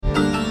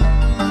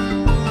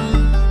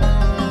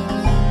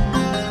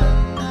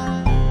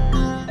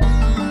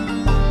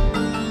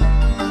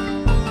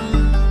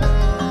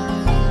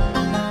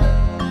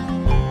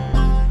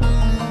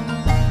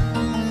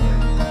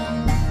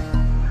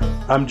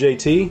I'm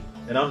JT.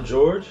 And I'm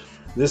George.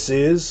 This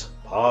is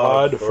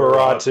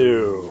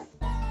Podferatu.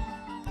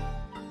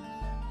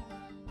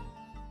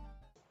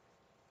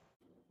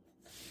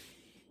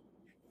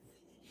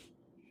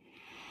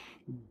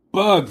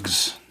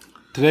 Bugs.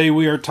 Today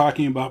we are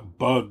talking about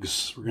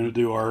bugs. We're going to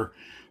do our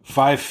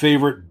 5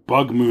 favorite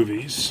bug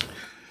movies.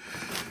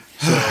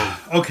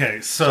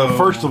 So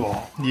first of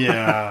all,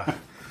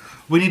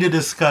 we need to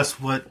discuss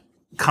what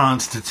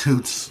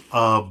constitutes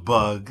a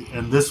bug,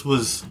 and this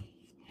is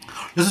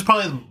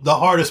probably the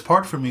hardest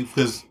part for me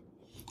because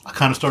I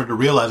kind of started to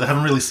realize I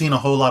haven't really seen a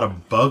whole lot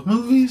of bug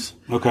movies.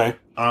 Okay.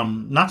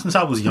 Not since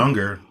I was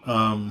younger.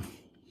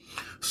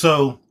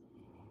 So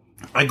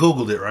I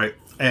Googled it, right?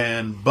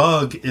 And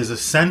bug is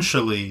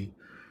essentially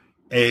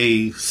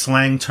a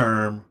slang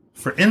term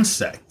for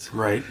insect.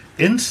 Right.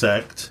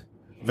 Insect,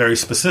 very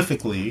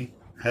specifically,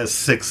 has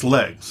 6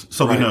 legs.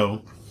 So we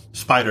know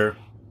spider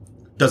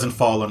doesn't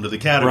fall under the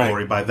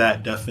category by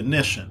that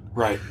definition.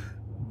 Right.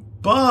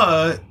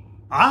 But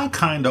I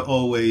kind of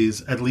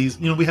always, at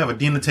least, we have a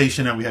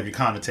denotation and we have your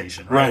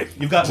connotation. Right.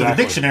 You've got what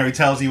the dictionary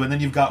tells you, and then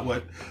you've got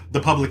what the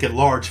public at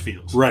large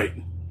feels. Right.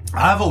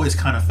 I've always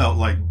kind of felt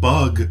like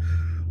bug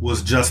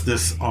was just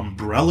this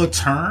umbrella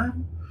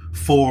term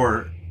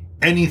for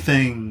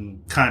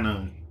anything kind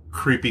of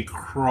creepy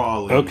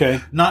crawly.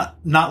 Okay. Not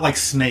like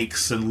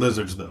snakes and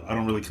lizards, though. I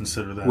don't really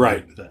consider that.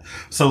 Right.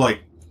 So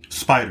like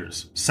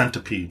spiders,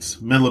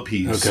 centipedes,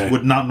 millipedes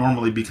would not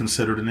normally be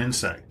considered an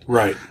insect.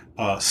 Right.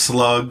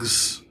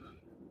 Slugs,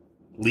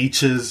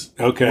 leeches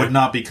would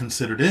not be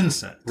considered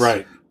insects.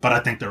 Right. But I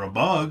think they're a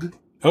bug.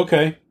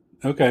 Okay.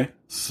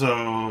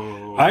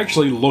 So I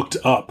actually looked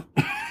up,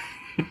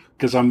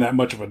 because I'm that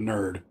much of a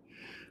nerd.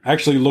 I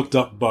actually looked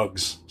up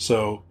bugs.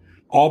 So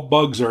all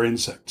bugs are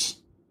insects,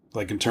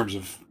 like in terms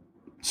of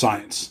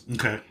science.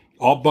 Okay.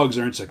 All bugs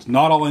are insects.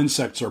 Not all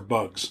insects are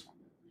bugs.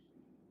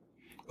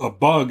 A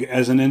bug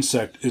as an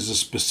insect is a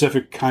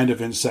specific kind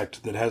of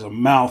insect that has a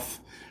mouth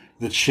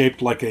that's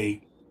shaped like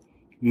a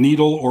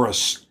needle or a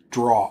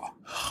straw.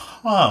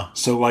 Huh.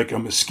 So like a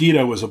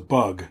mosquito is a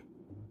bug,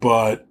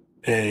 but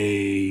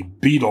a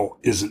beetle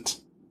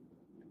isn't.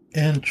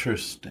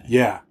 Interesting.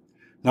 Yeah.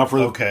 Now for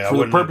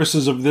the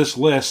purposes of this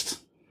list,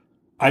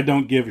 I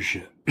don't give a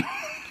shit.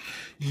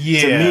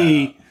 Yeah. To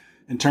me,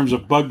 in terms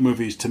of bug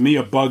movies, to me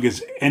a bug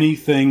is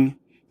anything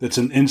that's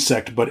an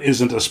insect but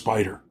isn't a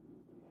spider.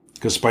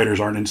 Because spiders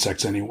aren't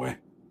insects anyway.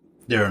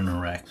 They're an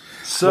arach.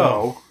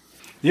 So,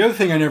 the other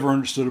thing I never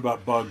understood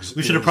about bugs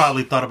We should have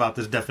probably thought about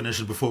this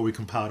definition before we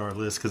compiled our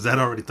list, because that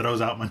already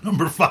throws out my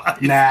number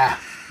 5. Nah.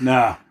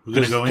 We're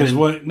going to go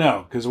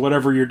in? Because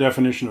whatever your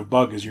definition of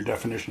bug is your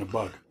definition of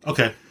bug.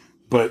 Okay.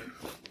 But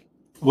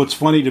what's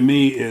funny to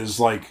me is,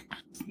 like,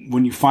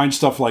 when you find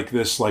stuff like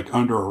this, like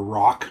under a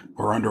rock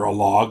or under a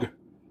log,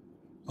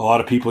 a lot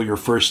of people, their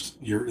first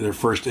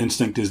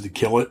instinct is to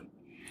kill it.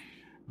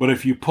 But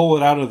if you pull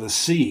it out of the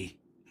sea,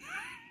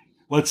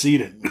 let's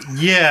eat it.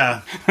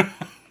 Yeah.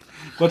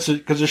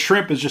 Because a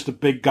shrimp is just a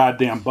big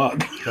goddamn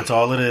bug. That's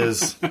all it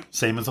is.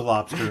 Same as a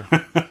lobster.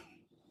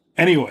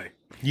 Anyway.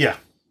 Yeah.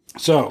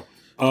 So,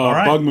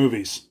 bug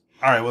movies.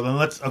 All right, well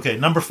then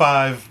number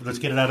 5, let's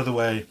get it out of the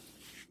way.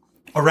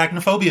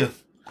 Arachnophobia.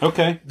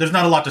 Okay. There's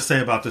not a lot to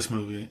say about this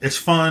movie. It's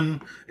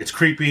fun. It's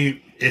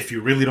creepy. If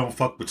you really don't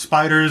fuck with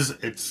spiders,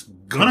 it's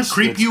gonna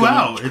creep you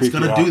out. It's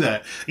gonna do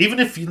that. Even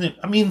if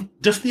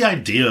just the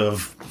idea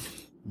of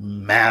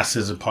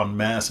masses upon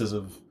masses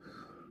of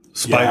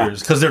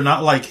spiders, because they're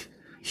not like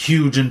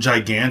huge and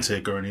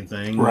gigantic or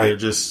anything. Right.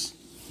 There's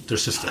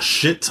just a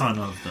shit ton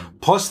of them.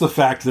 Plus the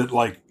fact that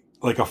like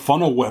a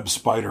funnel web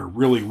spider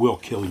really will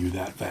kill you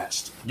that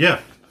fast. Yeah.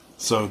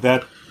 So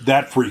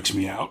that freaks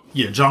me out.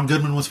 Yeah, John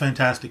Goodman was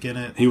fantastic in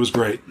it. He was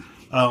great.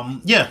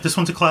 This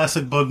one's a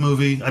classic bug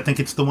movie. I think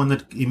it's the one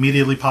that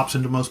immediately pops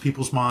into most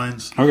people's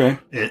minds. Okay.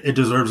 It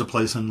deserves a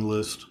place on the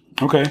list.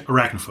 Okay.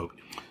 Arachnophobia.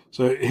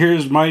 So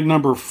here's my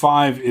number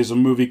 5 is a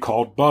movie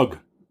called Bug.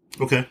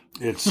 Okay.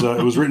 It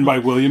was written by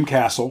William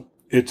Castle.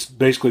 It's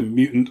basically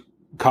mutant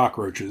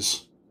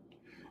cockroaches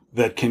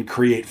that can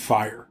create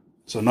fire.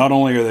 So not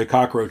only are they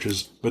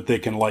cockroaches, but they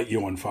can light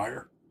you on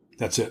fire.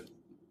 That's it.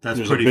 There's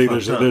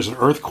an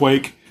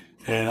earthquake,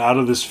 and out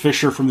of this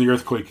fissure from the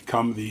earthquake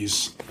come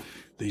these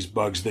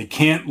bugs. They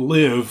can't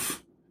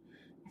live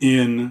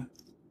in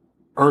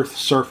Earth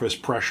surface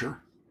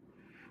pressure,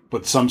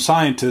 but some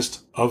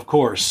scientist, of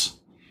course,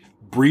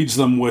 breeds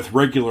them with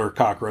regular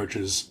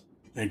cockroaches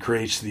and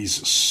creates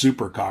these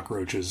super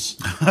cockroaches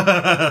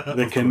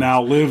that can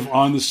now live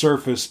on the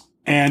surface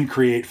and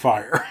create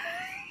fire.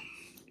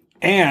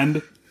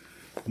 And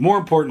more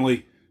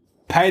importantly,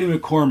 Patty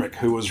McCormick,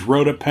 who was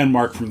Rhoda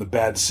Penmark from The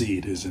Bad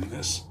Seed, is in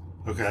this.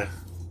 Okay.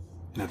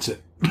 That's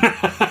it.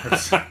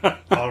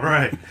 All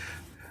right.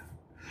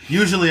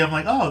 Usually I'm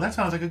like, oh, that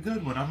sounds like a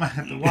good one. I might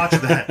have to watch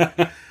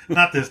that.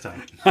 Not this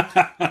time.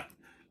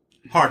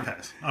 Hard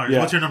pass. All right,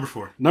 What's your number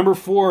 4? Number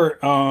 4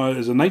 is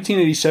a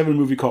 1987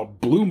 movie called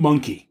Blue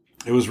Monkey.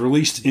 It was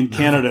released in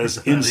Canada as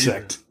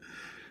Insect.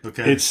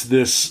 Okay. It's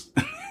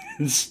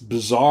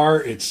bizarre.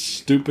 It's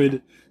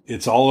stupid.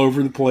 It's all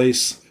over the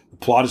place. The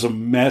plot is a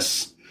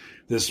mess.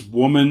 This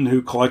woman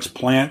who collects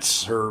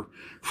plants, her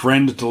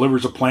friend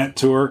delivers a plant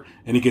to her,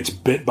 and he gets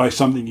bit by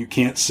something you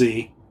can't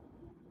see.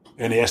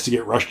 And he has to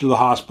get rushed to the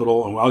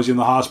hospital. And while he's in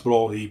the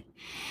hospital, he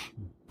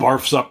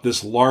barfs up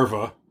this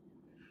larva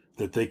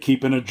that they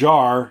keep in a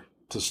jar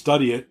to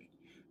study it.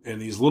 And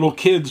these little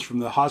kids from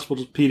the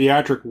hospital's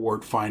pediatric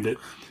ward find it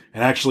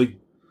and actually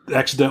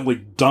accidentally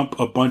dump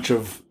a bunch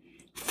of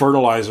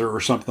fertilizer or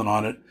something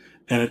on it.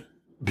 And it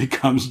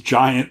becomes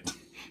giant,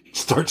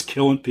 starts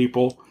killing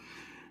people,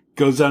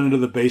 goes down into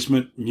the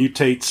basement,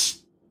 mutates,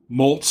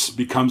 molts,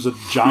 becomes a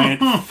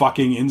giant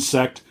fucking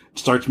insect,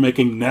 starts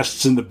making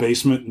nests in the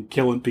basement and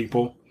killing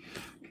people.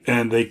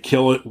 And they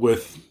kill it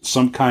with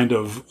some kind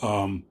of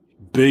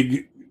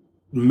big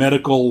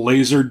medical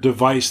laser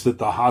device that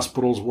the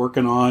hospital's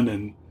working on.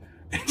 And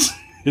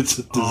it's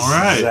a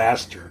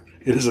disaster.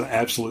 Right. It is an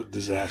absolute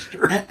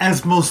disaster.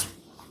 As most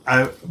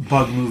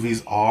bug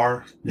movies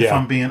are, if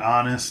I'm being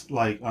honest.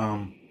 Like,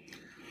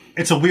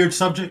 it's a weird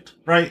subject,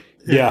 right?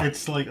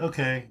 It's like,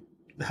 okay,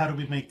 how do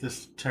we make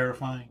this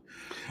terrifying?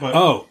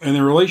 But, and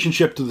the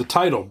relationship to the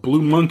title,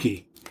 Blue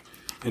Monkey,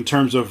 in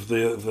terms of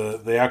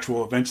the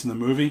actual events in the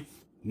movie,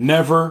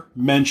 never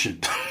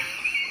mentioned.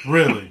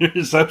 Really?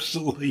 There's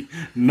absolutely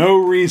no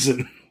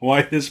reason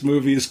why this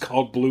movie is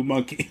called Blue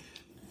Monkey.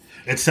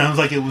 It sounds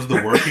like it was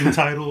the working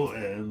title,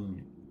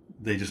 and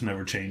they just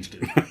never changed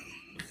it.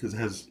 Because it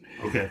has...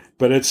 Okay.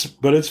 But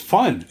it's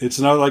fun. It's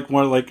not like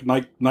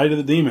Night of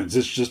the Demons.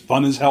 It's just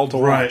fun as hell to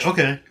watch.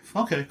 Right.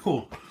 Okay,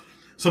 cool.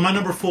 So my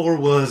number 4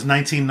 was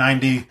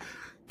 1990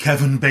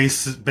 Kevin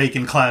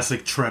Bacon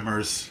classic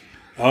Tremors.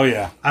 Oh,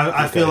 yeah.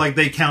 I feel like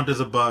they count as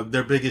a bug.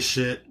 They're big as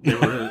shit. They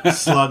were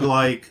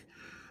slug-like.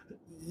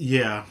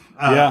 Yeah.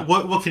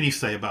 What can you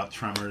say about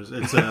Tremors?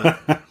 It's a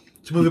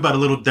movie about a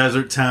little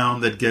desert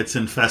town that gets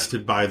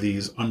infested by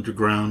these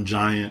underground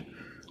giant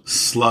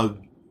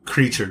slug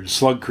creatures.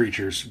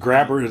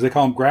 Grabbers. They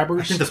call them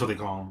grabbers? I think that's what they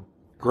call them.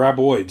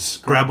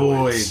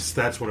 Graboids.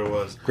 That's what it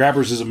was.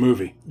 Grabbers is a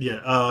movie.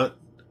 Yeah.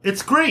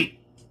 It's great.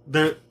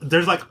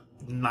 There's like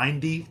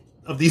 90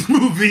 of these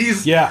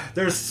movies. Yeah.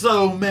 There's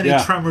so many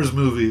Tremors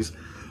movies.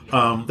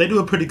 They do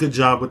a pretty good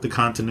job with the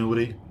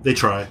continuity. They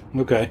try.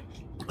 Okay.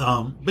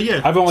 But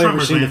yeah, I've only ever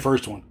seen the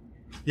first one.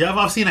 Yeah,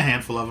 I've seen a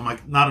handful of them.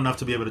 Like, not enough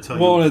to be able to tell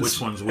you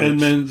which one's which. And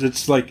then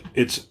it's like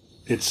it's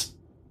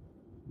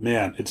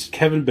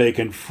Kevin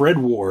Bacon, Fred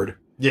Ward,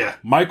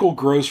 Michael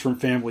Gross from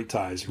Family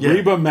Ties,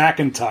 Reba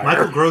McEntire.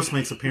 Michael Gross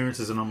makes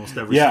appeaprances in almost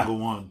every single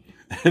one.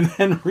 And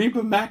then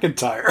Reba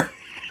McEntire.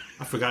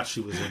 I forgot she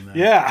was in that.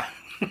 Yeah.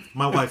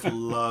 My wife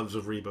loves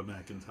Reba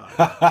McEntire.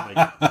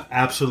 Like,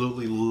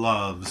 absolutely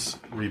loves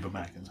Reba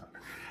McEntire.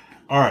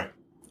 All right,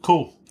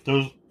 cool.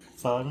 Those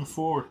 5 and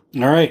 4.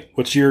 All right,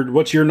 what's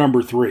your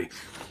number 3?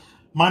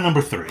 My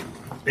number 3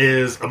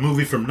 is a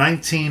movie from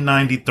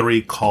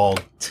 1993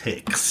 called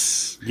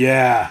Ticks.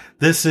 Yeah,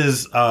 this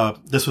was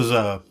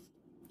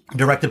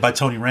directed by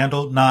Tony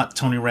Randall, not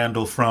Tony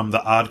Randall from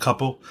The Odd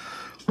Couple.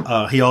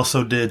 He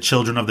also did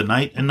Children of the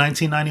Night in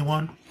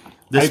 1991.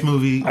 This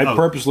movie... I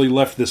purposely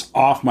left this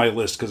off my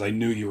list because I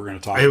knew you were going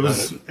to talk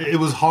about it. It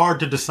was hard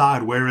to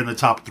decide where in the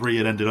top 3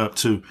 it ended up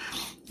to.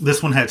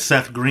 This one had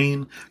Seth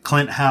Green,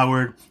 Clint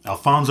Howard,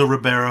 Alfonso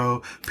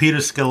Ribeiro, Peter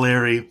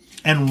Scolari,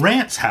 and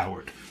Rance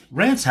Howard.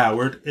 Rance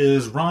Howard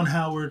is Ron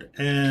Howard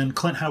and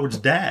Clint Howard's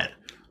dad.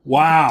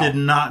 Wow. Did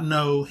not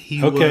know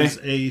he was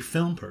a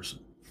film person.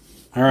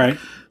 All right.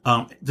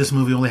 This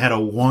movie only had a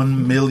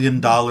 $1 million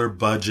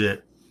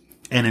budget,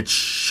 and it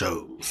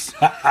shows.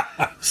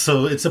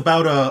 So it's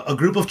about a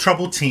group of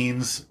troubled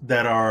teens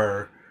that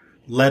are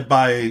led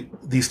by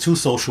these 2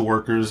 social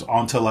workers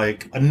onto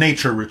like a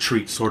nature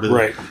retreat, sort of.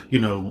 Right. You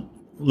know,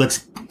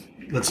 let's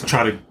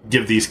try to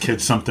give these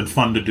kids something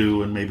fun to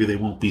do, and maybe they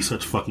won't be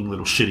such fucking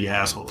little shitty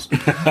assholes.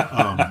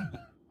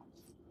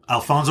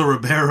 Alfonso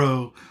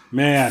Ribeiro,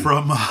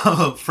 from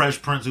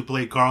Fresh Prince, who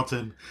played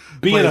Carlton,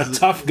 being a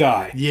tough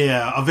guy.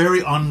 Yeah, a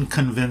very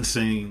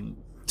unconvincing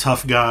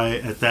tough guy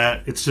at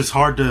that. It's just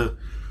hard to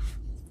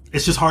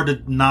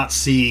not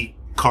see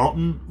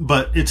Carlton,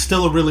 but it's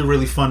still a really,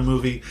 really fun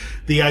movie.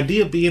 The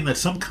idea being that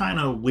some kind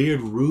of weird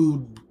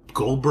Rube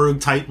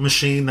Goldberg type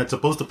machine that's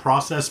supposed to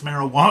process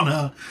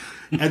marijuana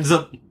ends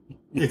up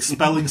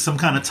expelling some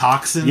kind of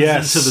toxins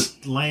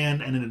into the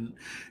land, and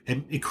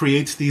it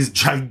creates these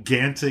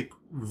gigantic,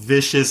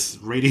 vicious,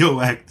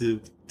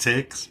 radioactive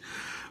ticks.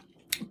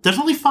 There's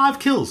only 5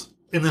 kills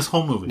in this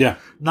whole movie. Yeah.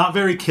 Not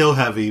very kill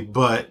heavy,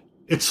 but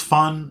it's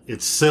fun.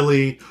 It's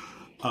silly.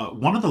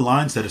 One of the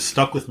lines that has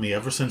stuck with me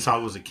ever since I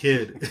was a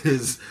kid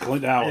is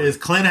Clint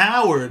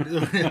Howard.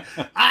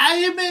 I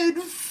am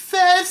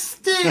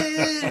infested.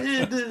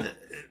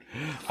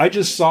 I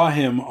just saw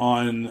him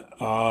on...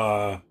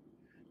 I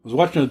was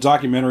watching a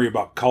documentary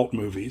about cult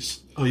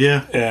movies. Oh,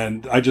 yeah?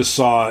 And I just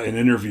saw an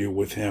interview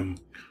with him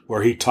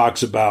where he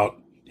talks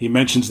about... He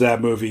mentions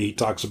that movie. He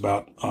talks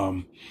about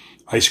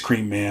Ice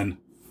Cream Man.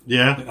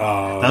 Yeah,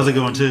 that was a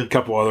good one, too. A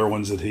couple other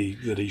ones that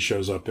he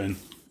shows up in.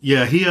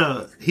 Yeah,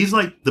 he's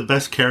like the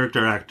best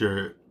character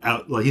actor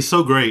out. Like, he's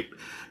so great.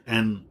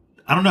 And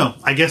I don't know.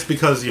 I guess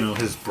because,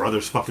 his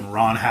brother's fucking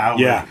Ron Howard.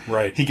 Yeah,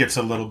 right. He gets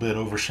a little bit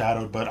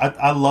overshadowed, but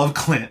I love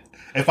Clint.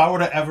 If I were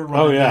to ever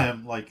run into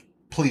him, like,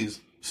 please,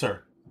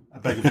 sir, I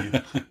beg of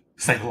you,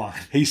 say the line.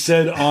 He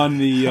said on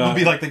the... I'm going to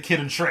be like the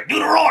kid in Shrek. Do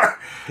the roar!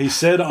 He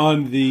said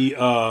on the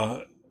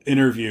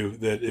interview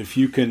that if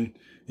you can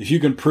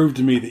prove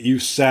to me that you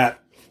sat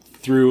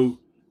through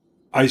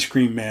Ice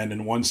Cream Man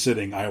in one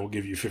sitting, I will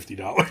give you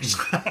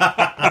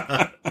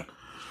 $50.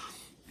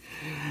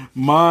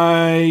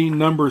 My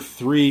number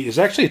 3 is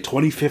actually a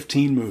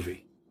 2015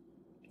 movie,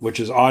 which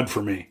is odd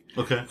for me.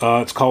 Okay.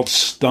 It's called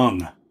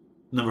Stung.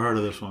 Never heard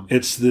of this one.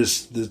 It's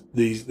there's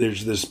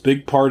this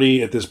big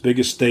party at this big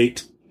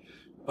estate,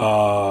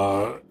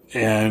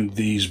 and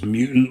these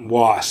mutant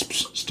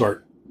wasps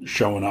start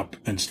showing up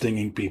and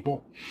stinging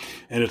people,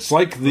 and it's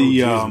like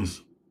there's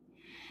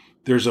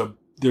a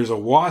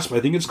wasp.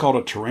 I think it's called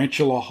a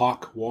tarantula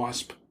hawk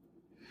wasp.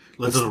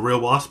 Is it a real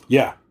wasp?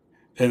 Yeah.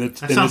 That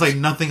sounds like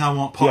nothing I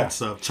want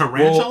parts of.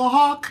 Tarantula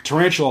hawk?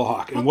 Tarantula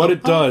hawk. And what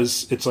it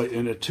does, it's like,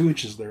 and at 2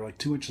 inches, they're like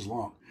 2 inches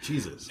long.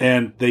 Jesus.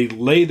 And they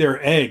lay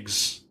their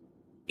eggs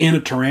in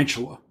a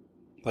tarantula.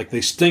 Like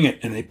they sting it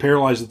and they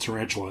paralyze the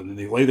tarantula and then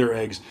they lay their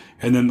eggs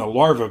and then the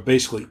larvae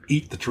basically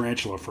eat the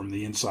tarantula from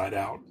the inside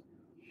out.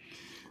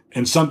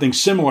 And something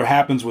similar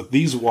happens with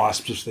these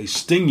wasps. If they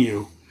sting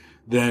you,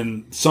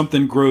 then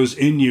something grows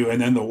in you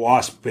and then the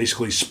wasp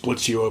basically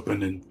splits you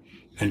open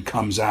and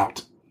comes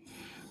out.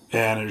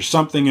 And there's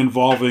something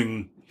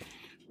involving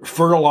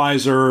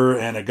fertilizer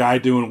and a guy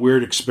doing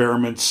weird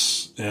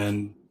experiments.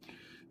 And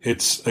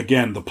it's,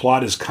 again, the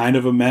plot is kind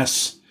of a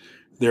mess.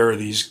 There are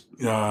these,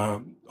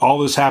 all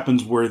this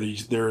happens where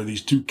there are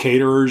these 2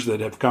 caterers that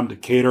have come to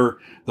cater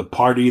the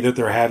party that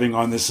they're having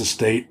on this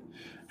estate.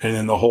 And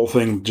then the whole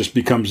thing just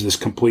becomes this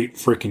complete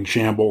freaking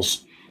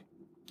shambles.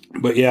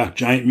 But yeah,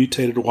 giant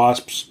mutated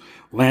wasps.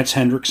 Lance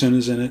Hendrickson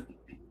is in it.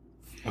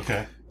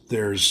 Okay.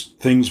 There's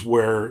things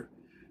where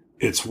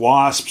it's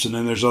wasps, and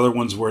then there's other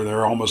ones where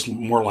they're almost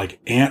more like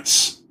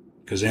ants,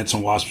 because ants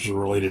and wasps are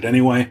related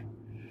anyway.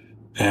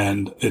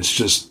 And it's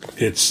just,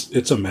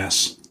 it's a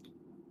mess.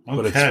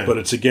 Okay. But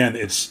it's again,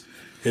 it's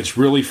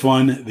really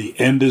fun. The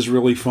end is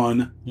really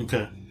fun.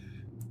 Okay.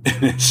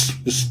 And it's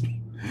just,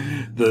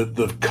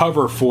 the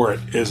cover for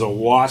it is a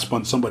wasp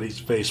on somebody's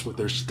face with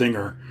their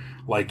stinger,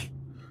 like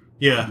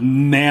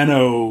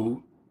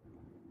nanometers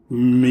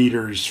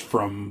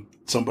from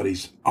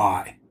somebody's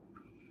eye.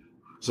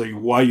 So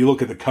while you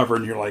look at the cover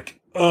and you're like,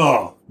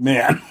 oh,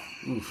 man.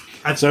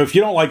 So if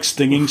you don't like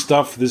stinging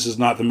stuff, this is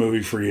not the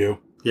movie for you.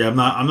 Yeah, I'm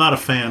not a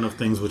fan of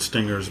things with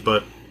stingers,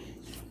 but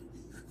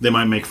they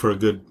might make for a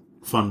good,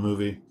 fun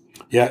movie.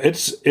 Yeah, it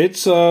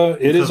is a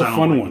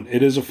fun one.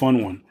 It is a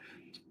fun one.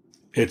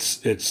 It's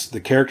the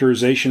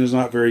characterization is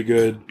not very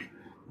good.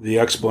 The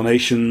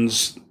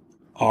explanations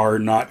are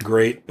not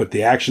great, but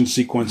the action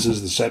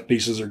sequences, the set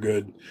pieces are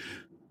good.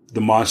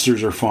 The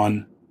monsters are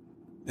fun.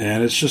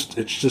 And it's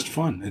just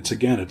fun. It's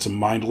a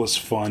mindless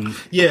fun.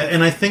 Yeah,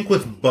 and I think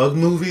with bug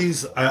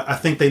movies, I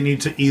think they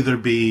need to either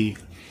be,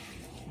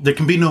 there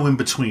can be no in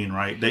between,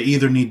 right? They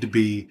either need to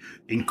be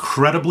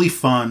incredibly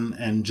fun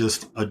and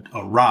just a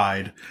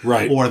ride,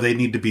 right? Or they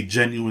need to be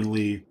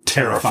genuinely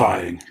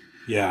terrifying.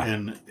 Yeah,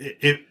 and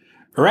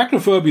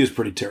Arachnophobia is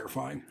pretty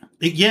terrifying.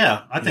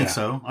 I think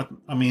so.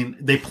 I mean,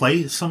 they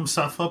play some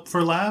stuff up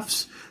for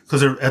laughs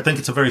because I think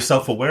it's a very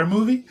self-aware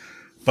movie.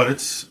 But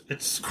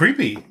it's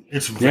creepy.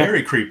 It's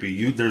very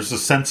creepy. There's a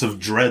sense of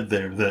dread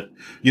there that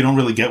you don't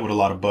really get with a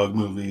lot of bug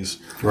movies.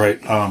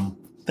 Right.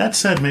 That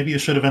said, maybe it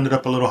should have ended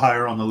up a little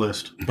higher on the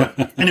list.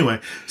 But anyway,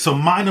 so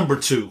my number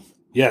 2.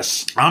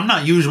 Yes. I'm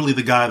not usually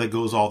the guy that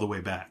goes all the way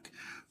back,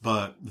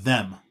 but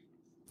Them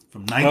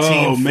from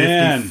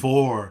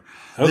 1954.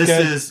 Oh, okay. This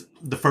is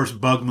the first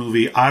bug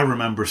movie I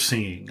remember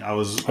seeing.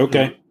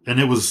 And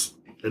it was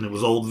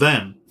old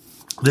then.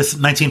 This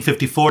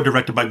 1954,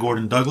 directed by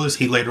Gordon Douglas.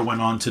 He later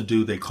went on to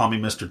do They Call Me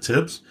Mr.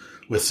 Tibbs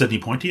with Sidney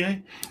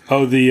Poitier.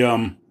 Oh,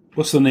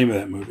 what's the name of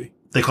that movie?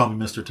 They Call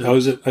Me Mr. Tibbs. Oh,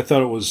 is it? I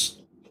thought it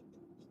was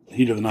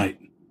Heat of the Night.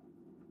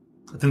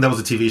 I think that was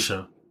a TV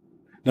show.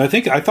 No,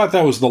 I thought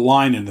that was the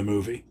line in the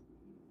movie.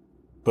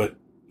 But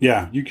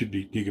yeah, you could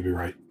be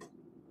right.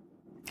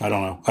 I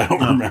don't know. I don't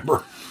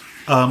remember.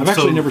 I've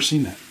actually never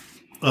seen that.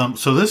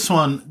 So this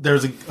one,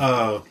 there's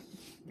a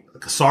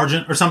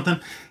sergeant or something,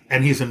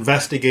 and he's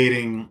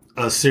investigating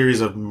a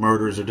series of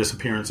murders or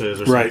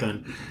disappearances or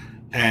something.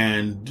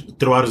 And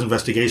throughout his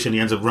investigation, he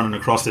ends up running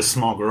across this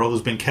small girl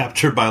who's been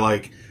captured by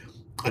like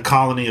a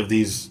colony of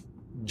these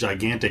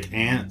gigantic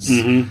ants.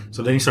 Mm-hmm.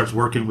 So then he starts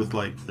working with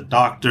like the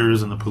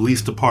doctors and the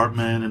police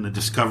department, and they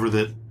discover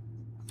that,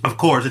 of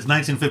course, it's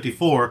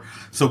 1954.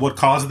 So what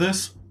caused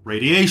this?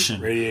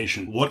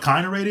 Radiation. What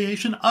kind of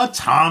radiation?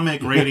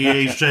 Atomic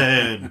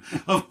radiation.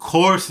 Of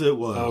course it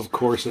was.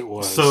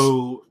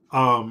 So,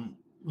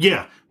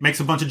 makes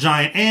a bunch of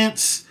giant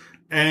ants,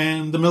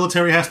 and the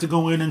military has to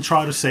go in and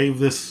try to save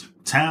this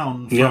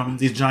town from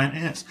these giant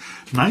ants.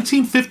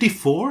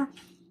 1954,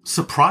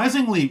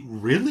 surprisingly,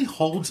 really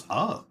holds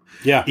up.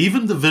 Yeah.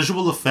 Even the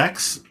visual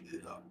effects,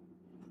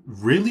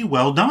 really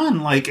well done.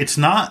 Like, it's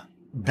not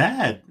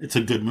bad. It's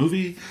a good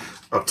movie.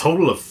 A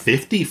total of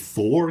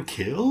 54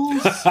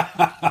 kills.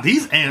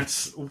 These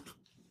ants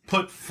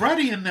put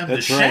Freddy and them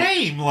to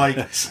shame. Like,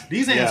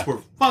 these ants were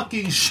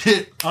fucking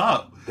shit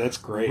up. That's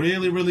great.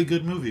 Really, really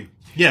good movie.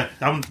 Yeah.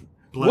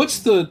 What's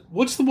the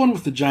one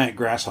with the giant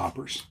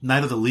grasshoppers?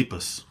 Night of the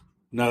Lepus.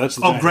 No, that's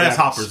the giant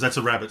grasshoppers. Rabbits. That's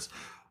the rabbits.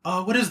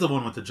 What is the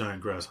one with the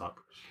giant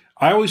grasshoppers?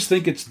 I always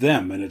think it's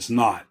them, and it's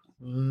not.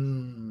 I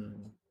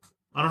don't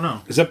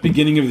know. Is that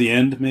beginning of the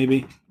end,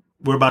 maybe?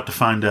 We're about to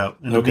find out.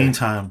 In the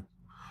meantime,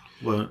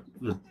 where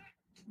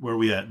are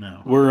we at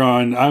now? We're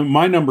on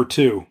my number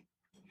 2.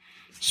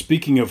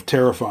 Speaking of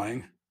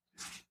terrifying,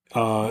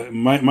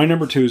 my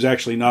number 2 is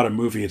actually not a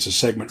movie. It's a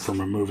segment from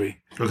a movie.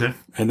 Okay.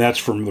 And that's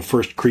from the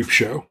first Creep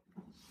Show.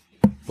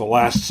 The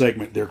last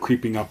segment, they're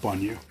creeping up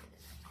on you.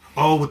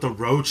 Oh, with the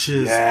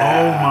roaches.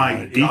 Yeah. Oh,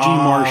 my God. E.G.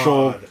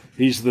 Marshall.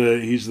 He's the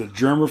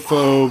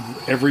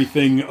germaphobe,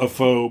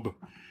 everything-aphobe,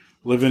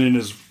 living in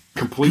his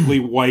completely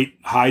white,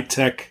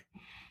 high-tech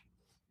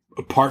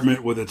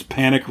apartment with its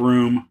panic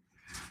room.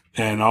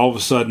 And all of a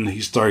sudden,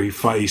 he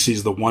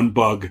sees the one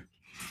bug,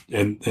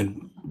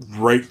 and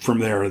right from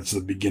there, it's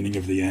the beginning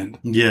of the end.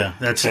 Yeah,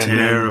 that's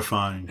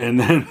terrifying. And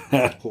then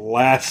that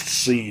last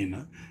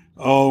scene.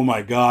 Oh,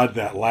 my God,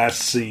 that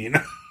last scene.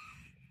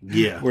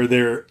 Yeah. Where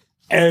they're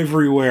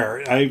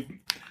everywhere. I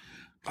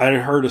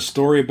heard a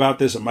story about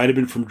this. It might have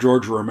been from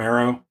George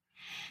Romero,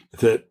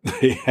 that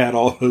they had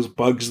all those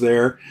bugs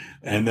there,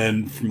 and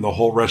then from the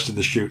whole rest of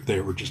the shoot, they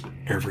were just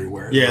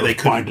everywhere. Yeah, they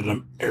finding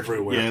them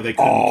everywhere. Yeah, they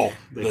all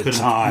the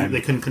time.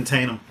 They couldn't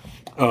contain them.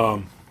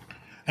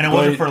 And it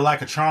wasn't for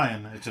lack of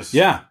trying. It just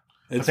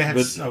But they had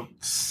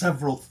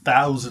several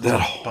thousands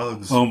of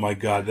bugs. Oh my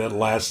God, that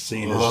last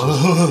scene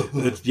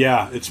is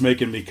just, it's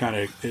making me kind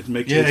of it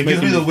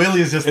gives me the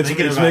willies just thinking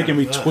about it. It's making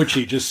me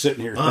twitchy just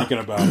sitting here thinking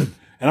about it.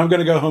 And I'm going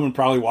to go home and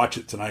probably watch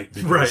it tonight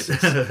because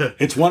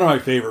it's one of my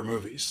favorite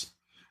movies.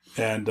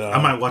 And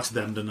I might watch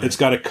them tonight. It's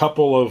got a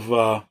couple of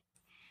I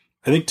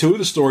think 2 of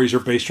the stories are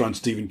based on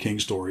Stephen King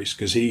stories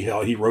because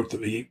he wrote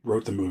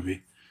the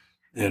movie,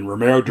 and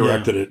Romero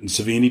directed it, and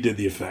Savini did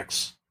the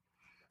effects.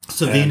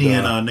 Savini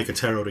and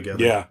Nicotero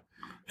together. Yeah.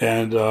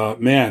 And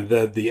man,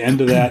 the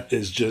end of that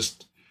is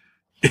just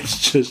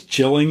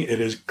chilling. It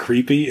is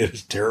creepy. It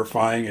is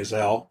terrifying as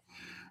hell.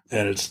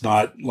 And it's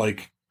not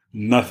like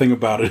nothing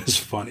about it is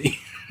funny.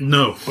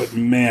 No. But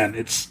man,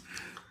 it's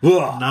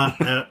not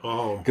at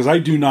all. Because I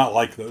do not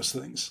like those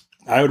things.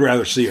 I would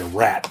rather see a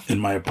rat in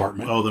my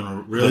apartment. Oh,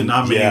 then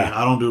not me. Yeah.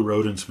 I don't do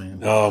rodents, man.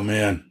 Oh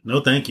man. No,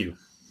 thank you.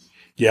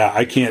 Yeah,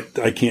 I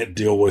can't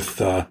deal with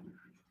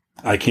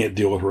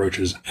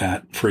roaches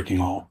at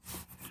freaking all.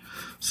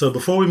 So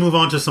before we move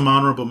on to some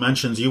honorable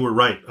mentions, you were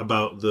right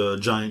about the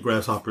giant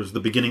grasshoppers, the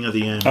beginning of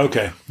the end.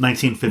 Okay.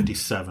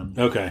 1957.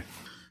 Okay.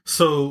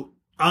 So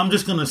I'm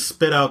just going to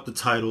spit out the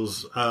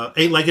titles.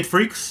 Eight-Legged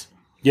Freaks.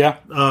 Yeah.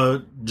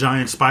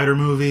 Giant spider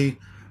movie.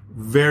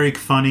 Very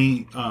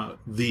funny.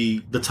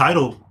 The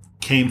title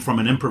came from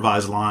an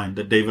improvised line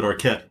that David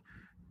Arquette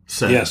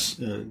said. Yes.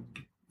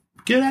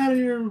 Get out of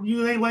here,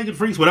 you eight-legged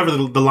freaks. Whatever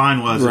the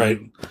line was. Right.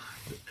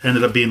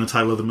 Ended up being the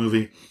title of the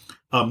movie.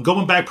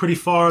 Going back pretty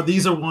far,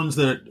 these are ones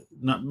that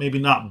maybe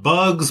not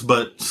bugs,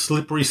 but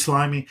slippery,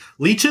 slimy.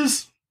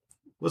 Leeches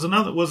was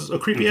a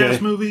creepy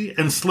ass movie,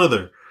 and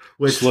Slither,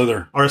 which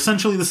are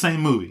essentially the same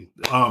movie.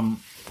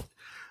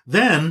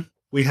 Then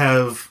we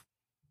have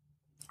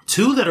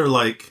 2 that are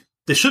like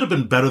they should have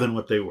been better than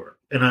what they were,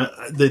 and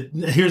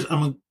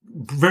I'm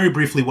very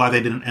briefly why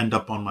they didn't end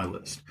up on my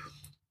list.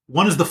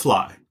 One is The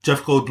Fly,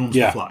 Jeff Goldblum's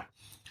The Fly.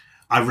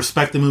 I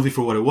respect the movie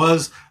for what it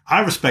was.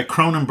 I respect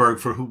Cronenberg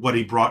for what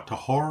he brought to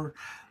horror.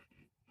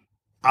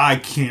 I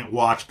can't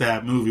watch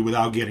that movie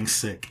without getting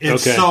sick.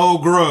 It's so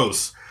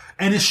gross.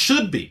 And it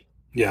should be.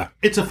 Yeah.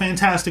 It's a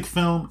fantastic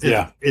film.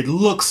 It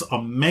looks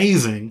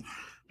amazing.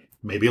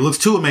 Maybe it looks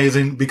too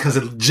amazing because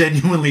it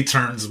genuinely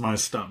turns my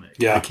stomach.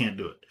 Yeah. I can't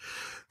do it.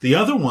 The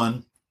other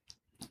one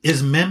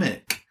is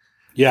Mimic.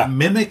 Yeah.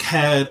 Mimic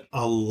had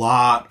a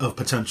lot of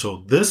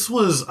potential. This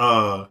was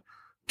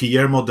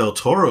Guillermo del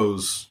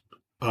Toro's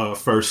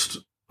first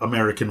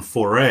American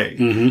foray.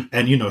 Mm-hmm.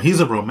 And, he's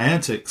a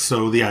romantic.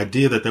 So the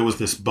idea that there was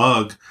this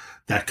bug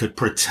that could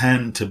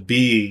pretend to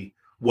be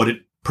what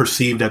it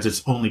perceived as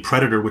its only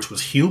predator, which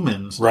was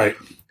humans. Right.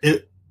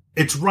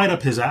 It's right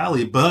up his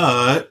alley,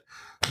 but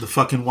the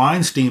fucking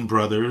Weinstein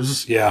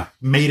brothers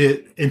made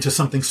it into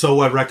something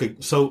so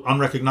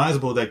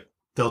unrecognizable that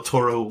Del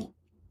Toro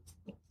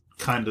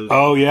kind of...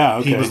 Oh, yeah.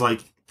 Okay. He was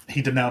like,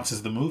 he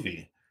denounces the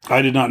movie.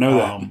 I did not know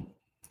that.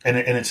 And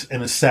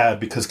it's sad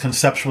because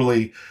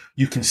conceptually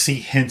you can see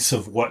hints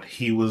of what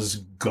he was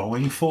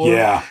going for.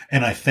 Yeah.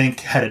 And I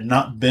think had it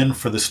not been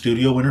for the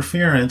studio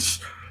interference,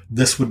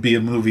 this would be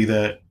a movie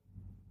that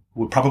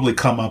would probably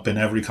come up in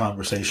every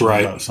conversation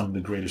about some of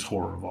the greatest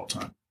horror of all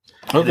time.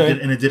 Okay.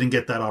 And it didn't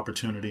get that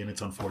opportunity, and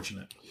it's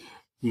unfortunate.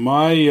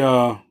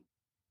 My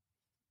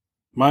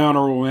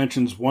honorable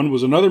mentions, one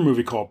was another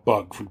movie called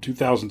Bug from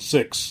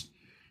 2006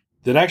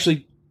 that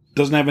actually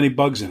doesn't have any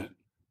bugs in it.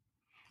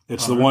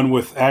 It's the one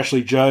with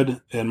Ashley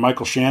Judd and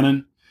Michael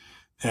Shannon,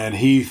 and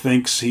he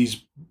thinks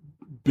he's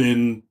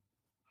been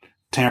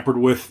tampered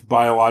with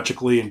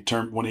biologically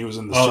when he was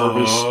in the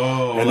service,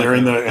 and they're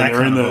in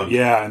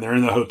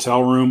the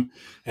hotel room,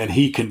 and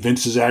he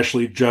convinces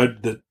Ashley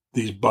Judd that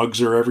these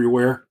bugs are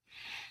everywhere,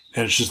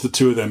 and it's just the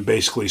two of them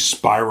basically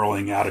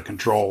spiraling out of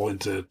control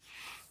into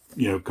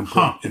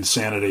complete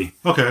insanity.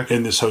 Okay,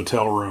 in this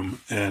hotel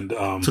room, and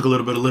took a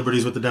little bit of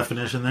liberties with the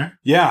definition there.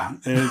 Yeah,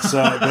 and it's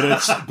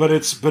but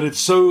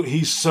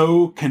he's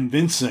so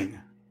convincing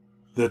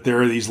that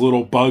there are these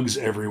little bugs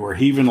everywhere.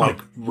 He even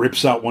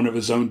rips out one of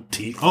his own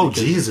teeth. Oh,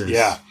 Jesus!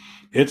 Yeah,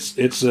 it's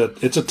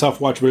a tough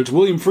watch, but it's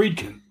William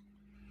Friedkin,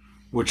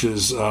 which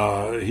is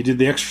he did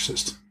The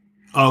Exorcist.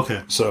 Oh,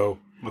 okay. So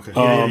okay,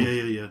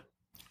 yeah.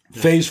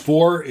 Phase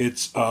 4,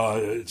 it's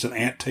an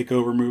ant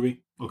takeover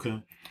movie.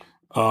 Okay.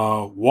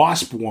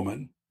 Wasp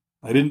Woman.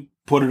 I didn't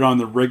put it on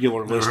the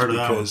regular list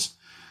because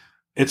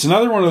it's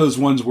another one of those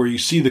ones where you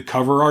see the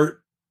cover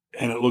art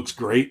and it looks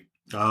great.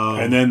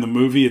 And then the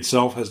movie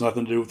itself has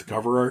nothing to do with the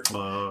cover art,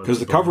 because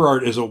the cover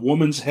art is a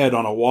woman's head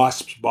on a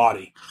wasp's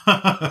body,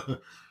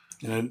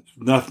 and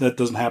nothing that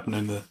doesn't happen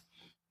in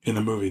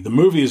the movie. The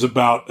movie is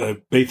about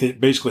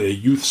basically a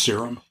youth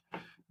serum,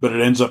 but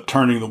it ends up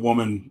turning the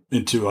woman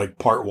into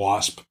part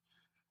wasp.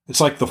 It's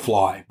like The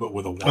Fly, but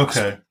with a wasp.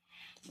 Okay.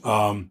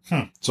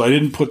 So I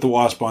didn't put the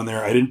wasp on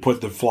there. I didn't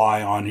put the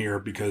fly on here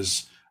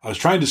because I was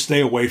trying to stay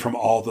away from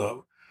all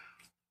the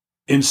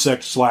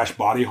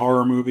insect/body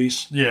horror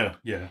movies. Yeah.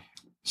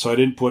 So I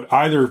didn't put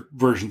either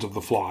versions of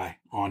The Fly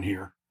on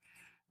here.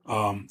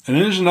 And then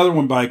there's another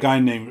one by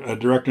a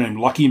director named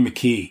Lucky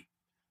McKee,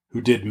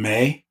 who did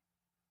May.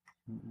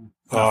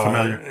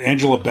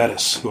 Angela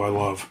Bettis, who I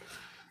love.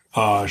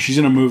 She's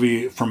in a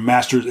movie from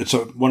Masters. It's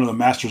one of the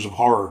Masters of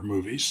Horror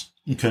movies.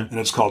 Okay. And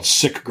it's called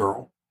Sick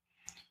Girl.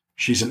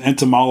 She's an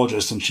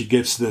entomologist, and she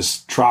gets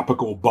this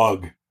tropical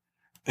bug,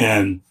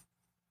 and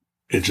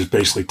it just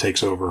basically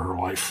takes over her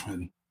life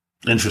and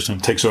interesting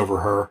takes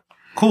over her.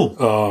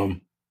 Cool.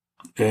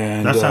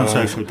 And that sounds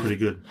actually pretty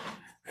good.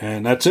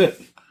 And that's it.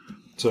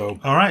 So,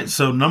 all right.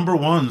 So number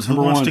ones. Who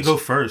wants to go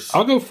first?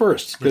 I'll go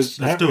first because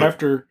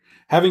after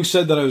having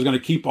said that, I was going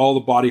to keep all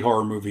the body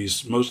horror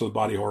movies, most of the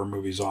body horror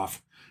movies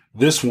off.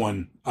 This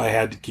one I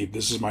had to keep.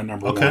 This is my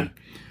number one.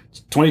 It's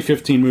a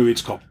 2015 movie.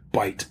 It's called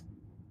Bite.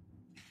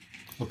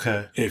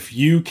 Okay. If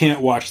you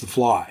can't watch The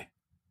Fly,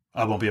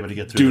 I won't be able to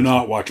get through. Do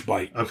not watch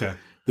Bite. Okay.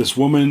 This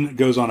woman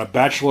goes on a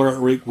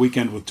bachelorette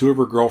weekend with two of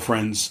her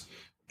girlfriends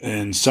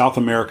in South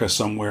America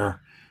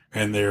somewhere,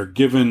 and they're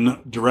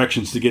given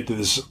directions to get to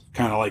this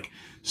kind of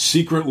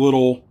secret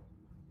little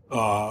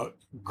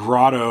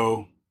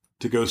grotto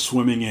to go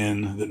swimming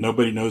in that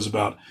nobody knows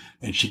about,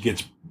 and she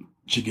gets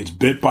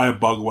bit by a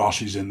bug while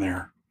she's in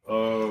there.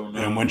 Oh no.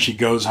 And when she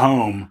goes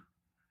home,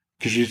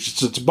 because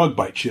it's a bug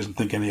bite, she doesn't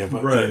think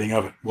anything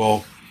of it.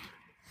 Well,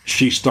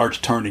 she starts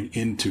turning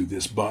into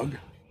this bug.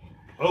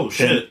 Oh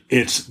shit! And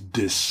it's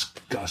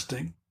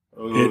disgusting.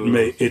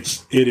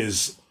 It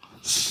is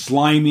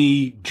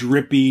slimy,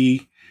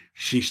 drippy.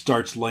 She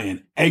starts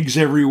laying eggs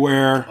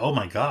everywhere. Oh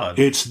my god!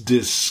 It's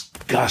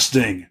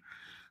disgusting,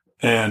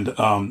 and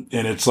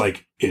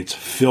it's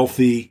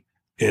filthy.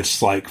 It's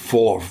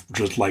full of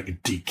just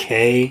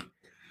decay.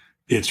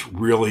 It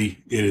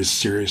is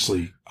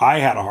seriously. I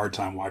had a hard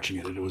time watching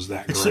it. It was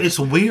that. It's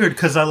weird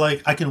because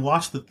I can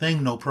watch The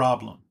Thing no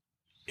problem.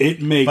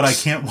 But I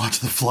can't watch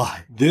The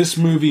Fly. This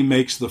movie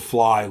makes The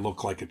Fly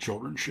look like a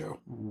children's show.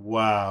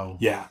 Wow.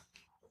 Yeah.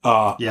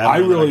 I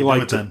really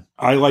liked it.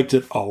 I liked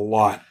it a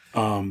lot.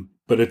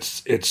 But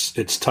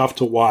it's tough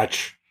to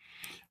watch.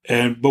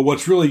 But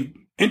what's really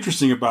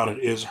interesting about it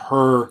is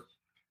her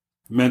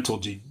mental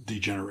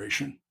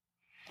degeneration.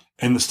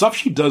 And the stuff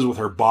she does with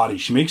her body,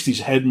 she makes these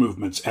head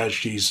movements as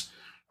she's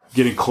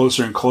getting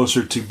closer and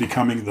closer to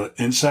becoming the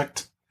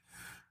insect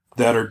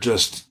that are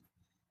just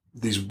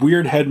these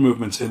weird head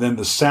movements. And then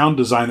the sound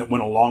design that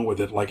went along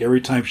with it. Every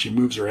time she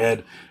moves her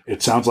head,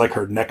 it sounds like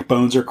her neck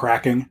bones are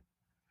cracking.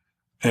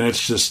 And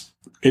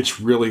it's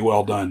really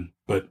well done.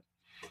 But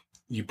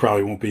you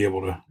probably won't be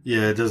able to.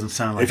 Yeah, it doesn't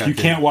sound like if you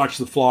can't watch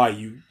The Fly,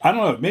 I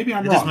don't know. Maybe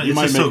I'm wrong. It's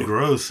just so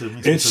gross.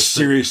 It's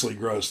seriously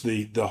gross.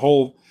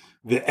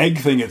 The egg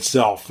thing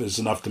itself is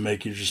enough to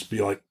make you just be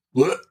like,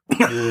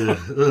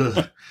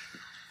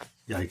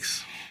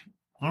 yikes.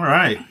 All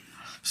right.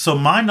 So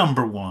my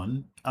number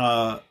one,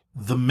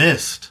 The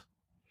Mist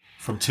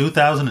from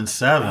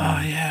 2007. Oh,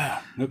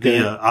 yeah.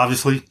 Okay.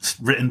 Obviously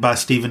written by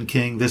Stephen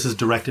King. This is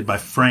directed by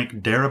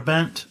Frank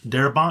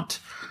Darabont.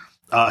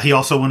 He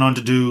also went on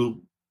to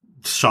do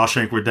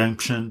Shawshank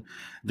Redemption,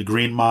 The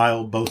Green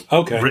Mile, both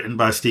written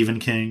by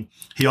Stephen King.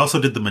 He also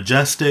did The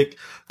Majestic,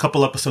 a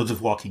couple episodes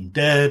of Walking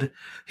Dead.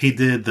 He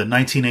did the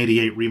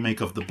 1988 remake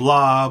of The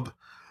Blob,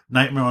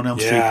 Nightmare on Elm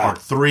Street Part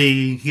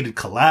 3. He did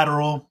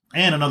Collateral,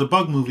 and another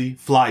bug movie,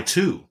 Fly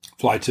 2.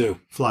 Fly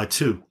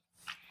 2.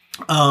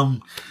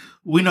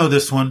 We know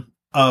this one.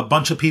 A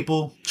bunch of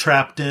people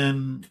trapped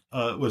in,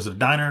 was it a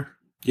diner?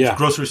 Yeah.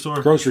 Grocery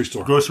store? Grocery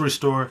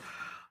store.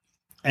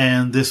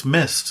 And this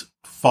mist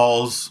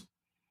befalls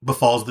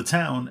the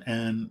town,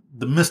 and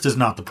the mist is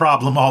not the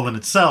problem all in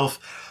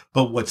itself,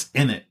 but what's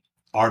in it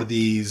are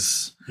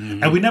these,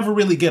 and we never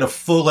really get a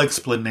full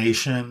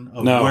explanation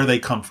of where they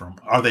come from.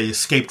 Are they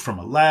escaped from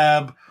a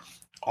lab?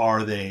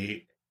 Are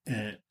they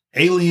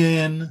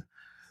alien?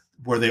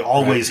 Were they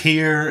always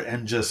here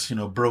and just,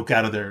 broke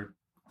out of their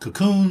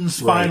cocoons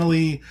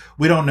finally? Right.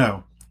 We don't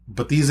know.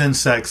 But these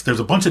insects, there's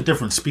a bunch of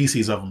different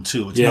species of them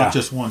too. It's not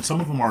just one.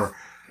 Some of them are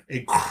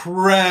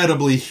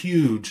incredibly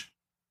huge.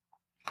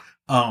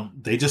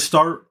 They just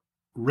start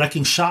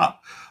wrecking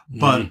shop.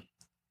 But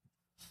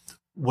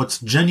what's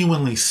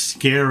genuinely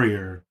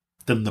scarier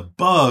than the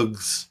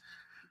bugs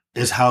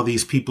is how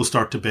these people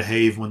start to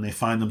behave when they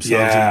find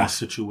themselves in this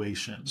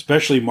situation.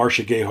 Especially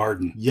Marcia Gay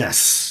Harden.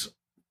 Yes.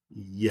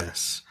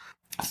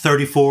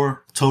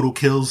 34 total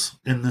kills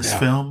in this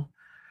film.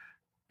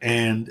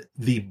 And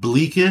the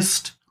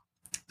bleakest,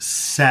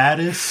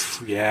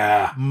 saddest,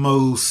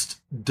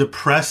 most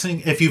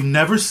depressing. If you've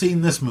never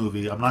seen this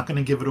movie, I'm not going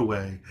to give it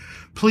away.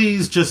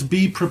 Please just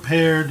be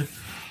prepared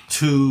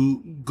to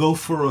go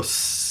for a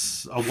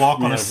walk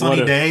on a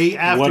sunny day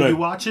after you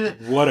watch it.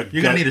 You're going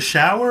to need a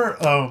shower.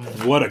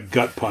 What a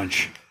gut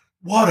punch.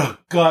 What a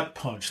gut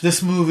punch.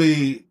 This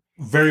movie,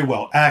 very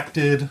well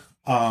acted.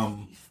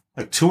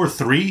 Like 2 or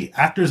 3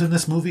 actors in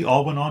this movie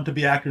all went on to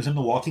be actors in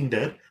The Walking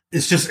Dead.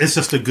 It's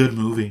just a good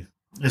movie.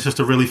 It's just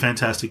a really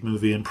fantastic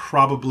movie. And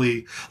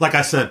probably, like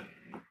I said,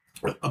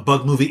 a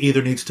bug movie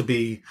either needs to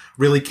be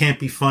really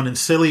campy, fun, and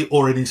silly,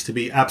 or it needs to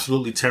be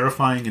absolutely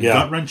terrifying and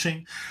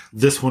gut-wrenching.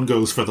 This one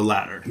goes for the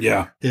latter.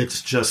 Yeah.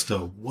 It's just a,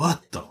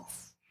 what the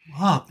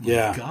fuck?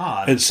 Yeah.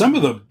 God. And some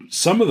of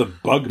the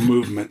bug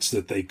movements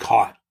that they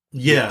caught.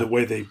 Yeah. The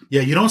way they...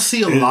 Yeah, you don't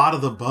see a lot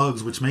of the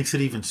bugs, which makes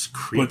it even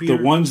creepier. But the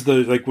ones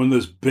that, like, when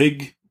those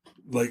big,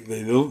 like,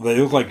 they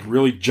look like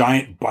really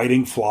giant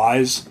biting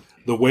flies,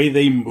 the way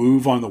they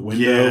move on the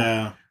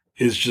window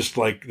is just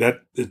like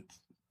that.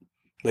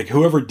 Like,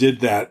 whoever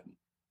did that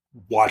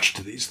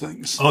watched these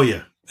things. Oh,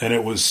 yeah. And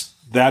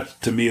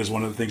that, to me, is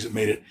one of the things that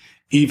made it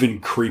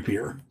even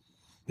creepier.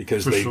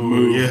 Because they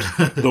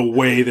moved the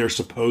way they're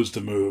supposed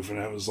to move. And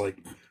I was like,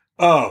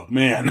 oh,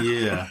 man.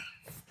 Yeah.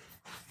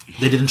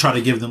 They didn't try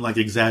to give them like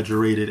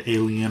exaggerated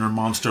alien or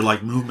monster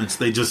like movements.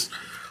 They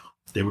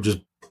were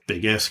just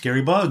big ass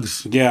scary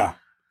bugs. Yeah,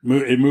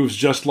 it moves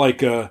just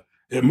like a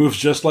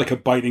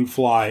biting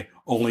fly.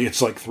 Only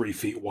it's like 3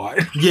 feet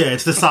wide. Yeah,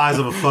 it's the size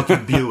of a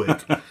fucking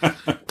Buick.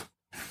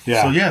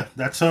 Yeah. So yeah,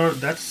 that's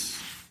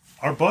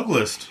our bug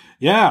list.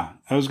 Yeah,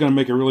 I was going to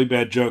make a really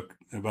bad joke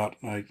about.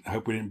 I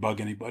hope we didn't bug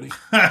anybody.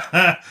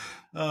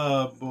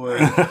 Oh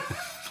boy.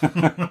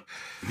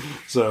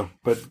 So,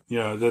 but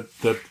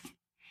that.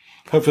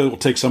 Hopefully we'll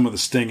take some of the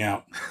sting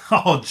out.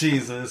 Oh,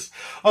 Jesus.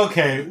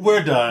 Okay,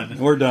 we're done.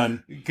 We're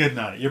done. Good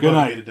night. You're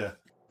bugging me to death.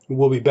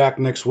 We'll be back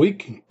next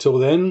week. Until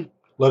then,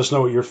 let us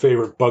know what your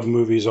favorite bug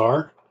movies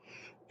are.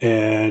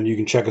 And you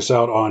can check us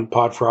out on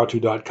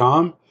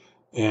podforautu.com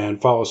and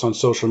follow us on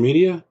social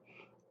media.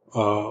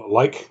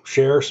 Like,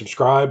 share,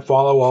 subscribe,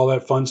 follow, all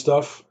that fun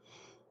stuff.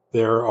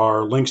 There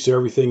are links to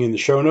everything in the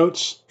show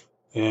notes.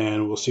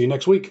 And we'll see you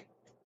next week.